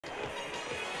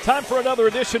Time for another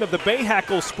edition of the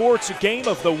Bayhackle Sports Game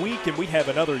of the Week, and we have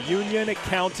another Union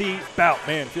County bout.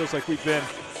 Man, feels like we've been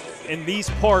in these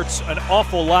parts an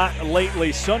awful lot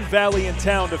lately. Sun Valley in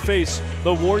town to face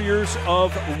the Warriors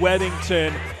of Weddington.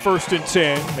 1st and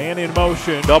 10, man in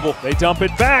motion. Double. They dump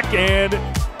it back, and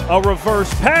a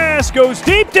reverse pass goes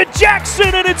deep to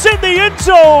Jackson, and it's in the end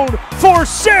zone for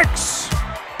 6.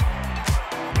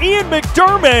 Ian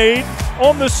McDermott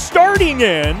on the starting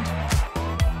end.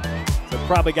 That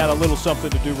probably got a little something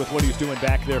to do with what he's doing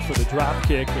back there for the drop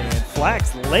kick, and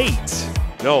flags late.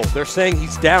 No, they're saying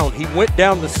he's down. He went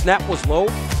down, the snap was low.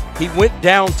 He went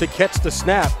down to catch the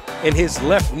snap, and his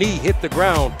left knee hit the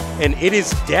ground, and it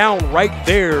is down right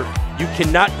there. You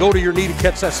cannot go to your knee to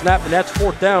catch that snap, and that's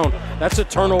 4th down. That's a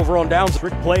turnover on downs.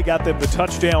 Trick play got them the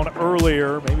touchdown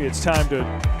earlier. Maybe it's time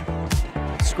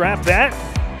to scrap that.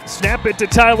 Snap it to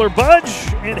Tyler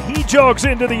Budge, and he jogs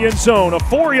into the end zone. A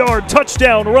 4-yard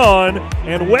touchdown run,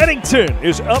 and Weddington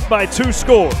is up by 2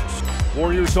 scores.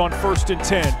 Warriors on 1st and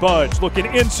 10. Budge looking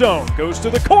end zone, goes to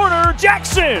the corner.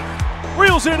 Jackson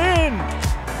reels it in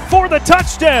for the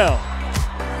touchdown.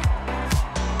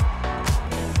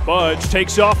 Budge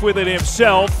takes off with it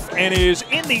himself and is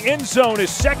in the end zone.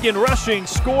 His 2nd rushing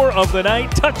score of the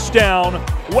night. Touchdown,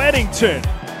 Weddington.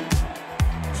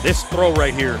 This throw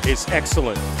right here is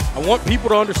excellent. I want people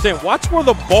to understand, watch where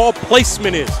the ball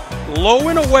placement is. Low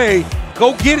and away,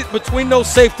 go get it between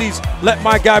those safeties. Let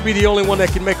my guy be the only one that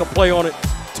can make a play on it.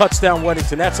 Touchdown,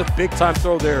 Weddington. That's a big-time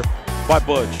throw there by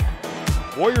Budge.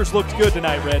 Warriors looked good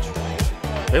tonight, Reg.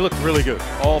 They looked really good.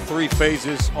 All 3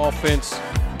 phases, offense,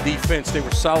 defense. They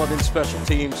were solid in special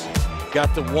teams.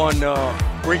 Got the one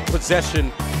great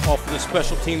possession off of the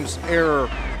special teams error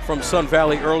from Sun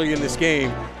Valley early in this game,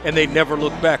 and they never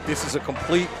looked back. This is a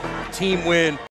complete team win.